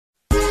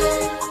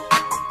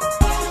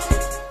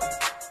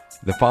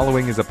The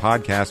following is a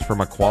podcast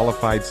from a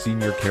qualified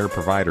senior care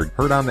provider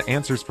heard on the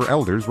Answers for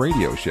Elders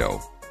radio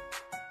show.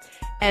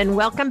 And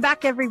welcome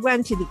back,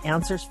 everyone, to the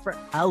Answers for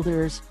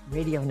Elders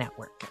radio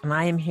network. And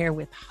I am here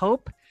with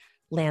Hope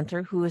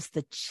Lanter, who is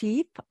the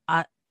chief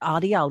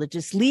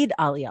audiologist, lead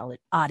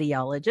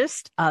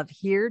audiologist of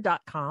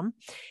Here.com.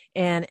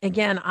 And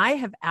again, I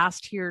have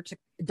asked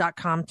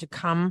Here.com to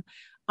come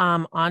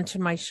onto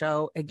my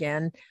show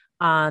again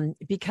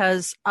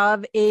because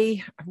of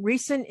a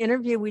recent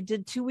interview we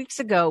did 2 weeks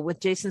ago with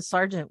Jason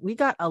Sargent. We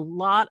got a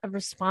lot of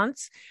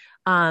response.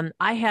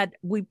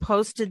 We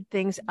posted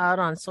things out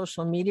on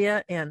social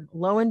media, and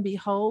lo and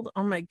behold,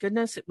 oh my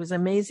goodness, it was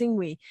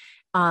amazing.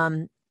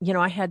 I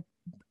had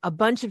a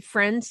bunch of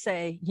friends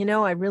say,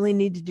 I really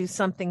need to do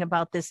something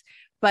about this,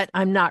 but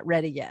I'm not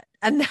ready yet.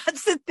 And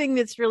that's the thing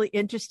that's really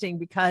interesting,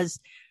 because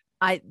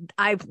I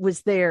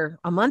was there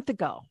a month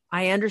ago.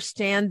 I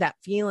understand that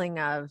feeling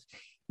of,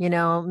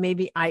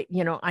 maybe I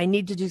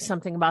need to do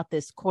something about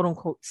this, quote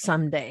unquote,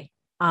 someday,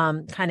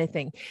 kind of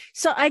thing.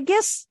 So I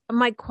guess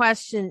my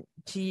question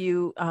to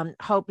you,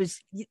 Hope,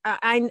 is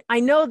I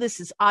know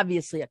this is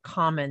obviously a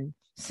common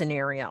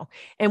scenario,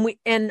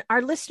 and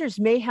our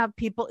listeners may have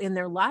people in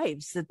their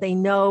lives that they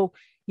know,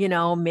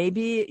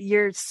 maybe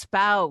your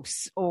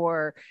spouse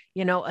or,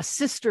 a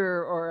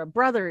sister or a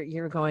brother,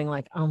 you're going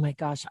like, oh my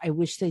gosh, I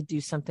wish they'd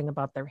do something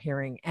about their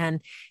hearing.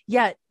 And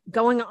yet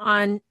going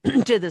on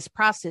to this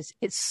process,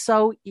 it's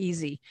so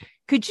easy.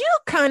 Could you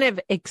kind of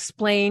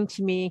explain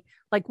to me,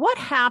 like, what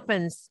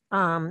happens,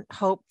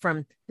 Hope,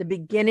 from the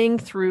beginning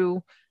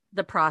through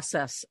the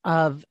process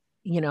of,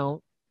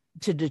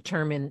 to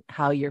determine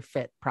how you're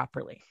fit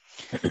properly?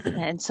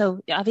 And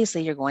so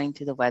obviously you're going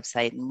to the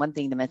website. And one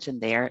thing to mention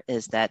there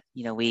is that,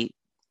 we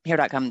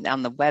Here.com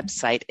on the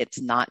website,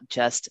 it's not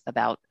just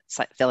about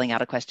filling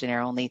out a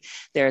questionnaire only.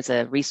 There's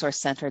a resource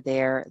center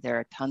there. There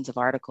are tons of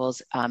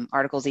articles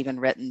even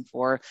written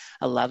for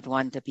a loved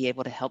one to be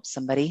able to help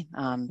somebody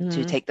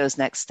to take those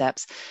next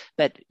steps.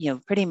 But,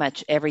 pretty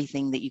much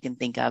everything that you can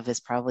think of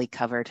is probably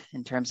covered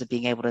in terms of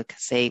being able to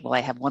say, well,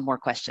 I have one more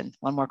question,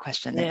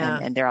 yeah.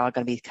 and they're all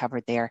going to be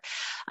covered there.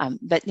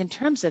 But in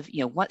terms of,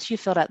 once you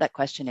filled out that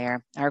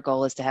questionnaire, our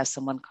goal is to have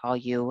someone call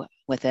you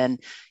within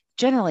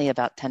generally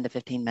about 10 to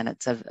 15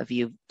 minutes of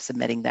you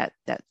submitting that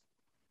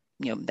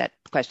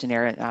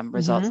questionnaire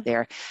results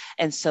there.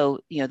 And so,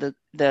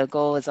 the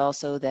goal is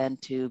also then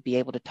to be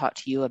able to talk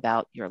to you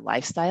about your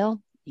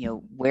lifestyle.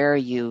 Where are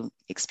you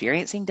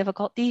experiencing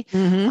difficulty?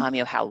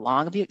 How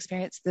long have you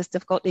experienced this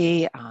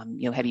difficulty?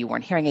 Have you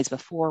worn hearing aids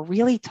before?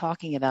 Really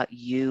talking about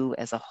you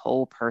as a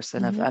whole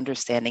person, of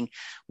understanding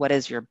what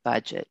is your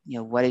budget?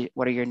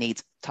 What are your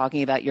needs?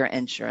 Talking about your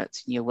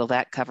insurance. Will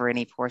that cover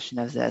any portion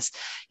of this?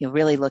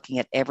 Really looking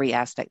at every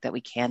aspect that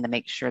we can to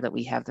make sure that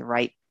we have the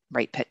right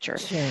picture.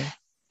 Sure.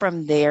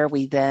 From there,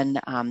 we then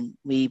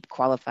we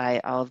qualify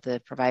all of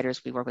the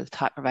providers. We work with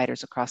top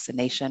providers across the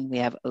nation. We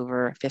have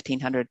over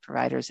 1,500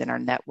 providers in our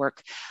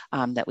network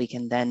that we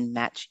can then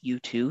match you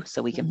to.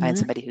 So we can find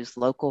somebody who's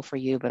local for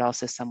you, but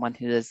also someone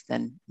who is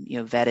then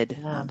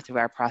vetted through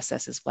our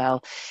process as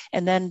well.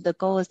 And then the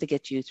goal is to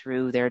get you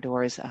through their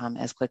doors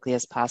as quickly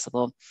as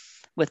possible.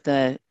 With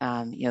the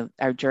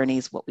our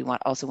journeys, what we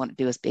also want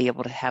to do is be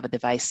able to have a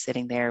device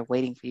sitting there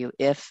waiting for you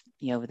if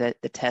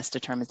the test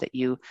determines that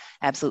you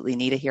absolutely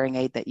need a hearing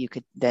aid, that you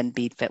could then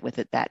be fit with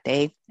it that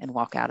day and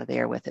walk out of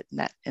there with it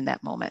in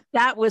that moment.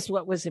 That was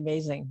what was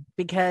amazing,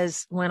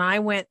 because when I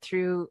went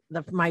through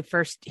my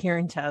first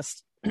hearing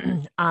test,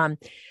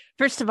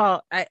 first of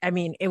all, I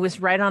mean, it was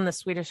right on the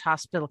Swedish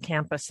Hospital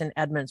campus in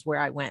Edmonds where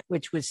I went,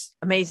 which was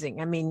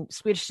amazing. I mean,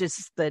 Swedish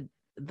is the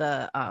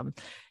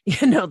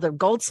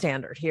gold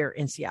standard here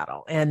in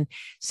Seattle. And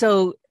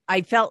so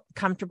I felt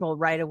comfortable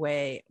right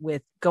away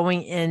with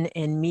going in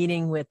and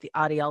meeting with the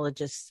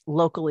audiologists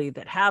locally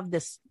that have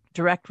this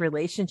direct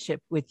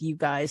relationship with you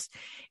guys.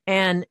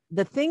 And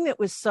the thing that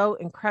was so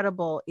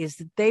incredible is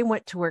that they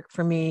went to work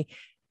for me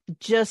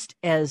just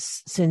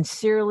as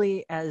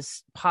sincerely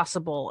as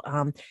possible.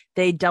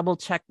 They double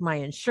checked my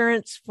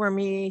insurance for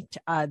me.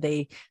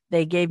 They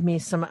gave me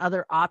some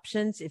other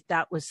options if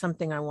that was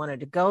something I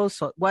wanted to go.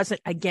 So it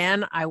wasn't,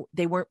 again,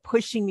 they weren't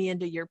pushing me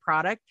into your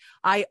product.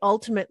 I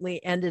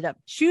ultimately ended up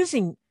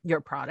choosing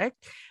your product,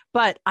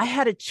 but I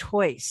had a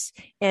choice,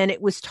 and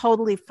it was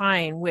totally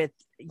fine with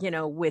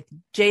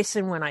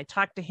Jason. When I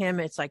talked to him,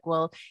 it's like,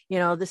 well,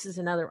 this is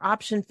another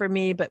option for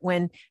me. But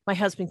when my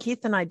husband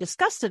Keith and I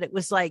discussed it, it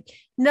was like,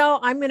 no,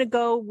 I'm going to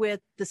go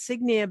with the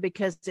Signia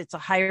because it's a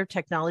higher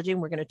technology.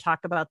 And we're going to talk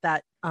about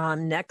that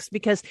next,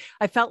 because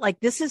I felt like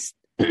this is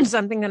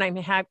something that I'm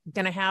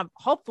going to have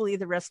hopefully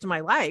the rest of my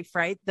life,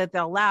 right? That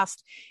they'll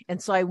last.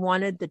 And so I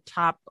wanted the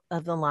top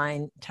of the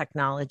line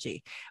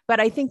technology.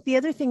 But I think the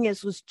other thing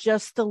was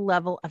just the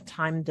level of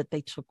time that they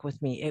took with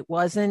me. It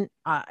wasn't,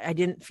 I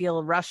didn't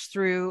feel rushed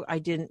through. I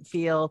didn't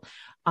feel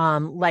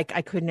like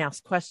I couldn't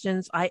ask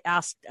questions. I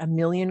asked a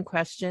million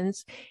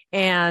questions,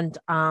 and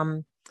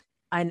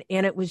and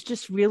it was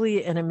just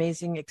really an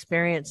amazing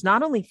experience,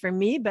 not only for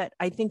me, but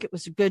I think it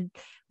was good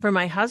for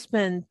my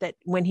husband that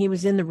when he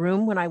was in the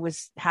room, when I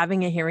was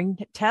having a hearing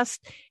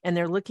test and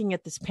they're looking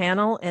at this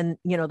panel and,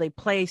 they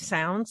play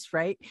sounds,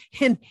 right?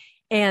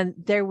 And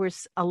there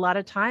was a lot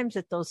of times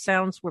that those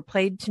sounds were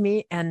played to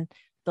me and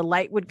the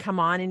light would come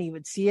on and he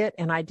would see it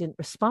and I didn't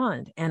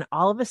respond. And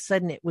all of a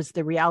sudden it was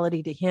the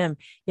reality to him.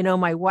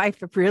 My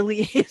wife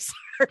really is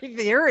hard of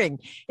hearing.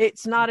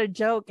 It's not a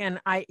joke. And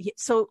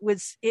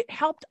it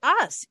helped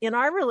us in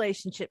our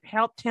relationship,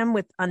 helped him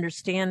with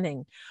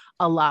understanding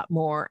a lot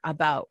more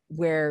about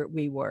where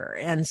we were.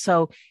 And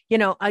so,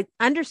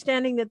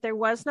 understanding that there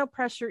was no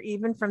pressure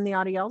even from the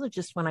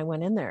audiologist when I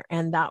went in there.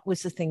 And that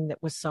was the thing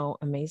that was so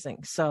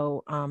amazing.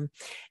 So,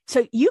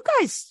 so you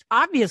guys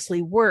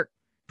obviously work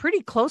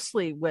pretty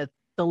closely with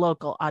the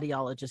local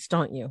audiologist,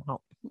 don't you?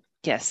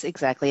 Yes,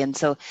 exactly. And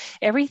so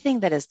everything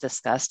that is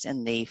discussed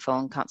in the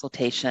phone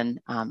consultation,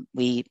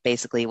 we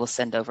basically will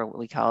send over what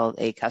we call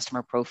a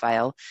customer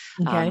profile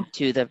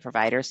to the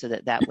provider so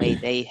that way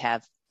they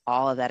have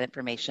all of that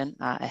information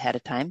ahead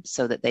of time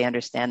so that they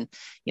understand,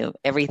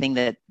 everything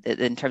that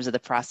in terms of the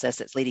process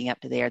that's leading up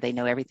to there, they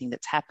know everything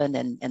that's happened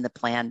and the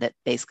plan that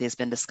basically has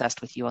been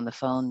discussed with you on the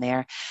phone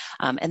there.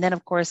 And then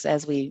of course,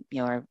 as we,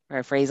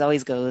 our phrase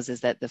always goes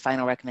is that the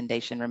final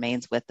recommendation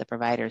remains with the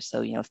provider.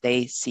 So, if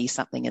they see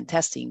something in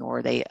testing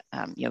or they,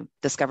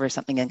 discover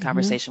something in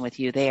conversation with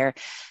you there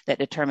that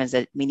determines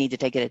that we need to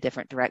take it a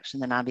different direction,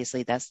 then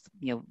obviously that's,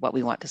 what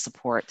we want to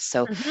support.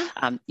 So,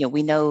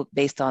 we know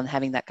based on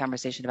having that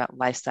conversation about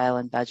lifestyle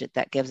and budget,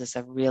 that gives us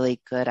a really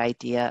good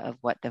idea of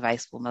what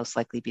device will most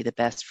likely be the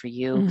best for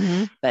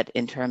you. But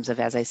in terms of,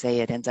 as I say,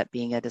 it ends up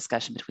being a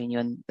discussion between you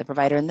and the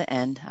provider in the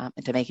end,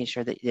 and to making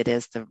sure that it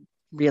is the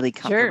really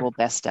comfortable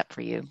best step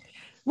for you.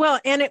 Well,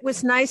 and it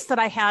was nice that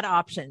I had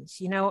options.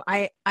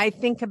 I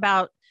think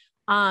about,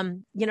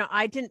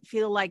 I didn't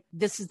feel like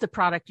this is the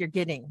product you're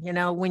getting,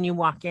 when you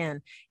walk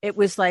in. It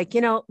was like,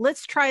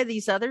 let's try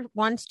these other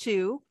ones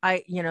too.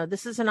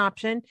 This is an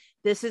option.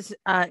 This is,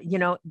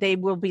 they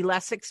will be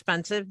less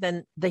expensive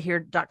than the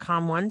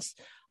Hear.com ones.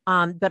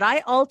 But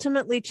I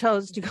ultimately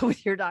chose to go with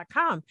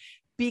Hear.com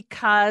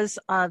because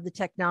of the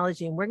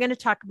technology. And we're going to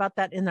talk about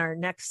that in our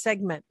next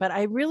segment. But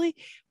I really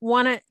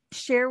want to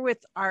share with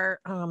our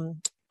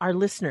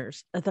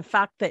listeners the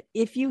fact that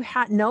if you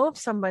know of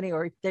somebody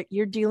or that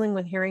you're dealing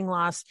with hearing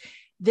loss,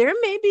 there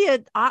may be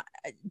a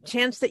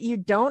chance that you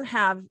don't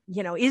have,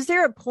 is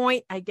there a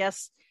point, I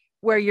guess,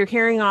 where your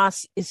hearing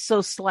loss is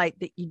so slight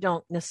that you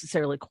don't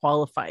necessarily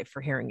qualify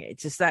for hearing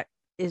aids? Is that,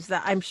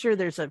 I'm sure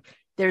there's a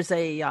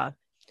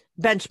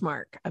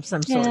benchmark of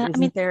some sort,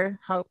 isn't there,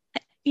 Hope?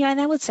 Yeah,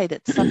 and I would say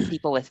that some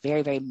people with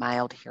very, very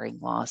mild hearing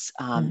loss,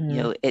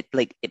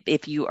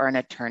 if you are an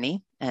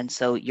attorney and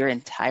so your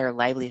entire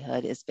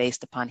livelihood is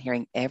based upon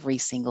hearing every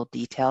single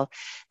detail,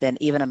 then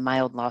even a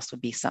mild loss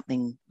would be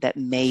something that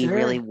may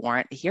really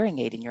warrant a hearing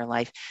aid in your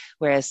life.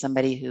 Whereas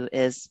somebody who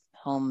is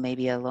home,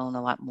 maybe alone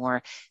a lot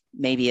more,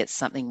 maybe it's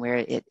something where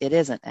it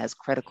isn't as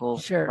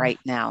critical right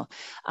now.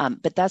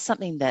 But that's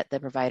something that the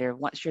provider,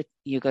 once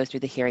you go through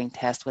the hearing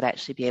test, would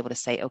actually be able to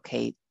say,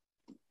 okay,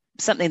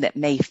 something that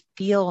may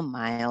feel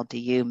mild to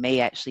you may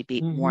actually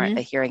be warrant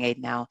a hearing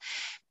aid now.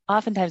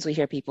 Oftentimes we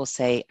hear people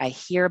say, I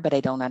hear, but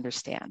I don't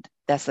understand.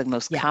 That's the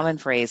most common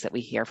phrase that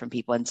we hear from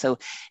people. And so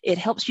it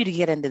helps you to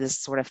get into this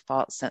sort of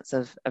false sense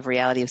of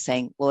reality of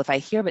saying, well, if I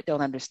hear but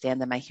don't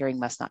understand, then my hearing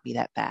must not be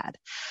that bad.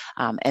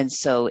 And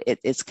so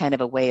it's kind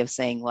of a way of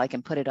saying, well, I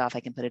can put it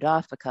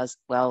off because,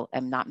 well,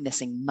 I'm not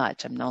missing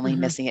much. I'm only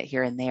missing it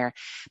here and there.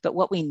 But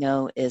what we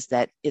know is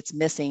that it's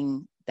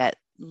missing that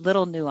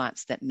little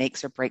nuance that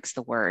makes or breaks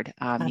the word,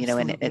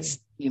 and it's,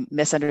 you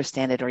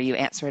misunderstand it or you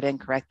answer it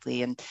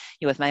incorrectly. And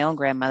with my own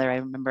grandmother, I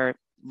remember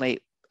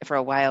for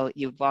a while,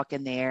 you'd walk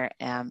in there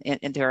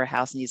into her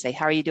house and you'd say,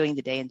 how are you doing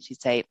today? And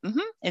she'd say,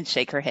 and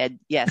shake her head,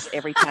 yes,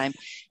 every time.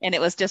 And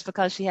it was just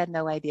because she had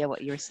no idea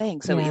what you were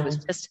saying. So it was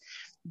just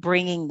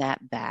bringing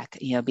that back,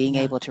 being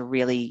able to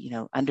really,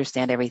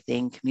 understand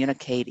everything,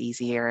 communicate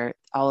easier.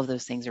 All of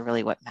those things are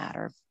really what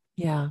matter.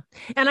 Yeah.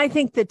 And I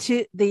think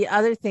the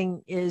other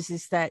thing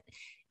is that,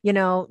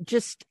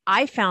 just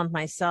I found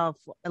myself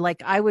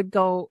like I would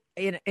go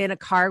in a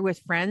car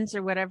with friends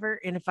or whatever.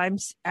 And if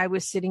I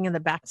was sitting in the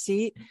back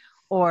seat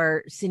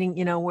or sitting,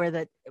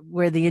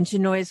 where the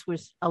engine noise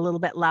was a little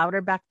bit louder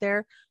back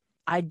there,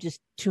 I'd just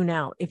tune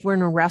out. If we're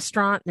in a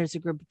restaurant, there's a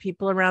group of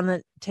people around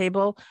the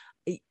table.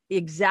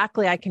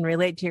 Exactly. I can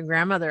relate to your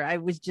grandmother.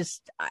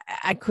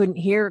 I couldn't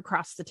hear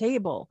across the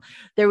table.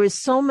 There was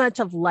so much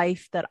of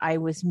life that I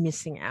was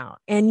missing out.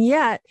 And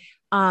yet,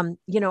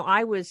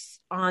 I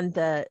was on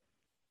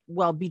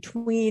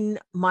between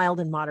mild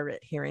and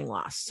moderate hearing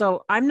loss.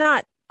 So I'm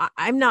not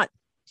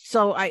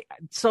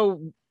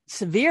so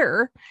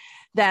severe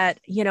that,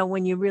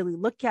 when you really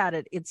look at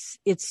it, it's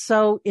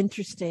so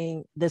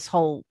interesting, this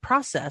whole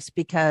process,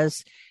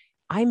 because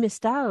I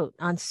missed out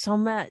on so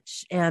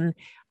much. And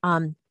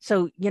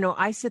so,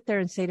 I sit there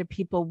and say to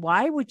people,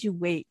 why would you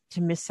wait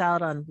to miss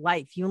out on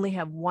life? You only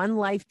have one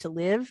life to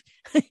live.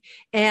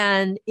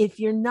 And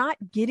if you're not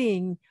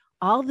getting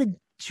all the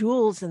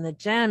jewels and the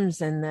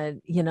gems and the,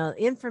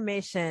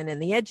 information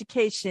and the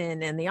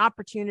education and the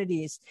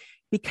opportunities,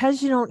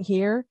 because you don't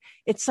hear,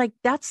 it's like,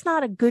 that's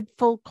not a good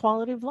full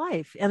quality of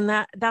life. And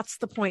that's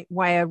the point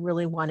why I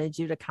really wanted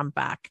you to come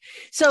back.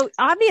 So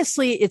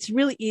obviously it's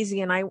really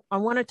easy. And I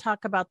want to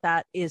talk about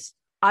that is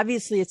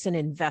obviously it's an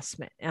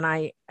investment.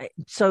 And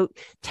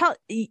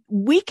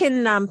we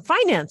can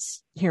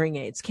finance hearing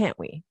aids, can't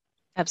we?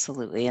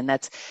 Absolutely. And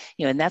that's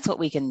what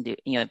we can do.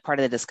 Part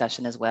of the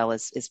discussion as well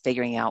is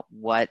figuring out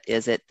what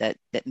is it that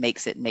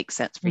makes it make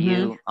sense for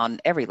you on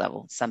every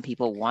level. Some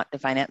people want to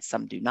finance,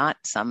 some do not.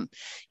 Some,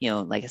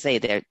 like I say,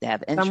 they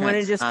have insurance. Some want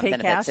to just pay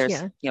benefits. cash.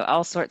 There's,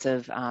 all sorts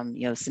of,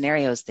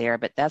 scenarios there,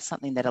 but that's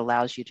something that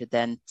allows you to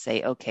then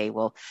say, okay,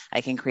 well,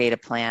 I can create a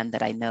plan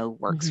that I know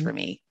works for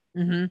me.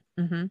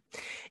 Mm-hmm. Mm-hmm.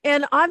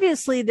 And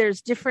obviously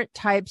there's different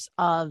types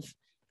of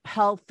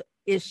health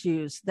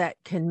issues that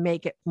can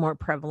make it more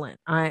prevalent.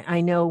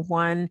 I know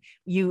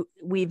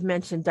we've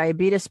mentioned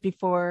diabetes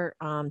before,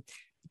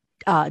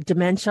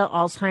 dementia,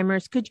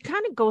 Alzheimer's. Could you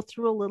kind of go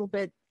through a little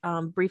bit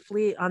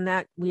briefly on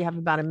that? We have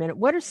about a minute.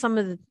 What are some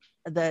of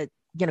the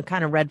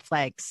kind of red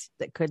flags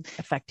that could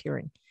affect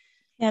hearing?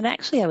 And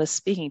actually, I was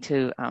speaking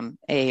to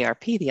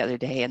AARP the other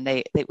day, and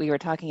we were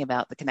talking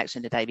about the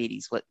connection to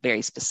diabetes,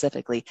 very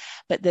specifically.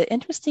 But the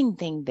interesting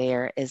thing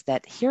there is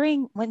that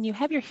when you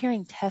have your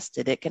hearing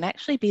tested, it can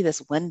actually be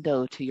this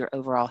window to your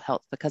overall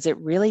health, because it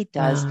really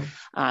does,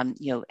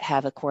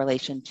 have a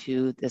correlation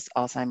to this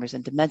Alzheimer's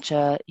and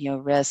dementia,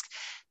 risk.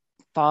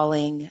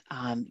 Falling,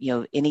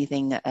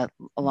 anything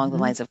along the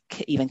lines of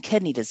even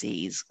kidney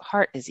disease,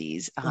 heart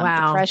disease,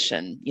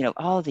 depression,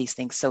 all of these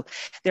things. So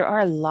there are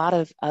a lot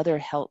of other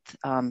health,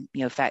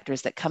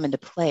 factors that come into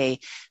play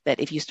that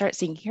if you start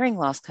seeing hearing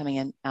loss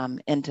coming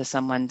in, into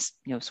someone's,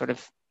 sort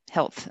of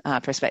health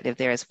perspective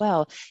there as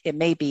well, it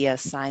may be a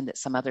sign that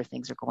some other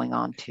things are going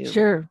on too.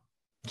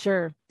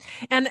 Sure.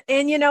 And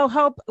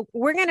Hope,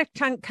 we're going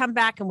to come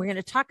back and we're going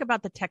to talk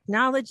about the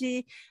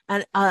technology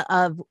and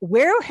of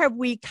where have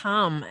we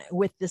come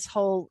with this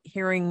whole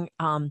hearing,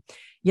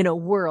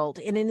 world.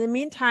 And in the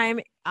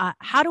meantime,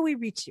 how do we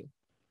reach you?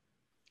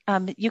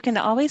 You can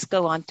always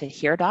go on to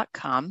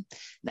hear.com.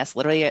 That's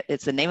literally,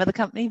 it's the name of the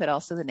company, but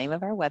also the name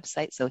of our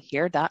website. So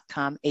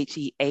hear.com,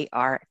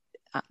 HEAR.com.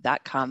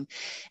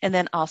 And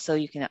then also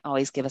you can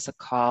always give us a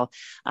call.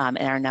 And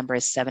our number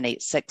is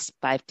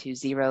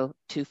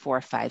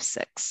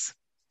 786-520-2456.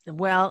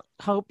 Well,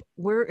 Hope,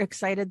 we're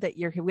excited that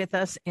you're here with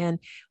us, and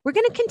we're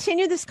going to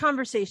continue this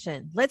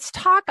conversation. Let's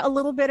talk a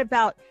little bit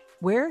about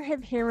where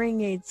have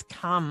hearing aids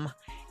come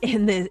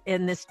in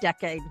this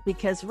decade,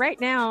 because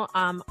right now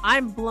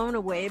I'm blown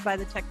away by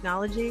the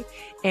technology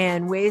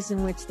and ways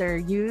in which they're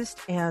used.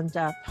 And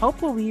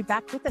Hope will be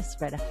back with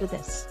us right after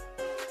this.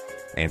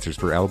 Answers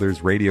for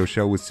Elders radio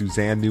show with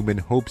Suzanne Newman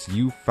hopes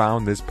you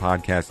found this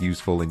podcast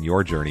useful in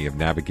your journey of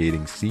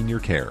navigating senior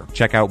care.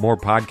 Check out more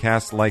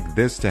podcasts like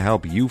this to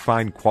help you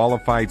find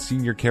qualified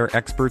senior care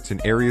experts in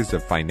areas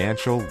of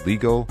financial,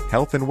 legal,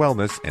 health and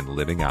wellness, and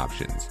living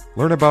options.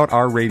 Learn about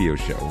our radio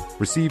show,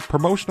 receive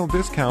promotional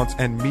discounts,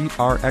 and meet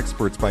our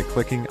experts by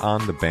clicking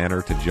on the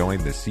banner to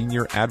join the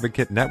Senior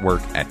Advocate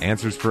Network at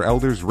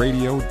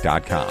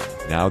AnswersForEldersRadio.com.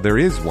 Now there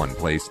is one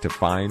place to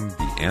find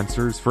the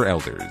Answers for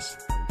Elders.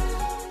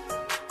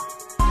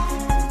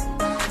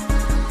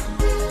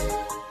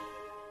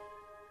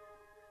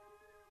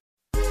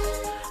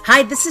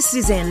 Hi, this is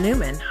Suzanne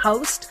Newman,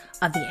 host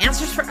of the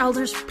Answers for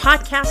Elders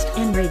podcast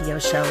and radio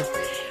show.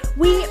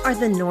 We are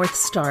the North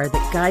Star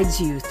that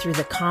guides you through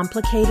the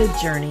complicated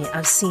journey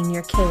of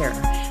senior care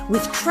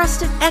with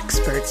trusted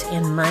experts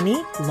in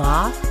money,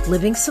 law,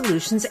 living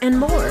solutions, and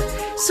more.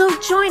 So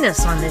join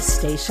us on this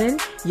station,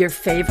 your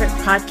favorite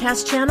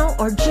podcast channel,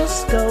 or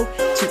just go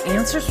to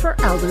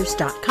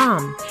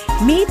AnswersForElders.com.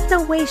 Meet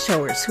the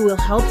Wayshowers who will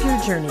help your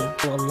journey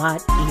go a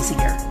lot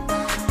easier.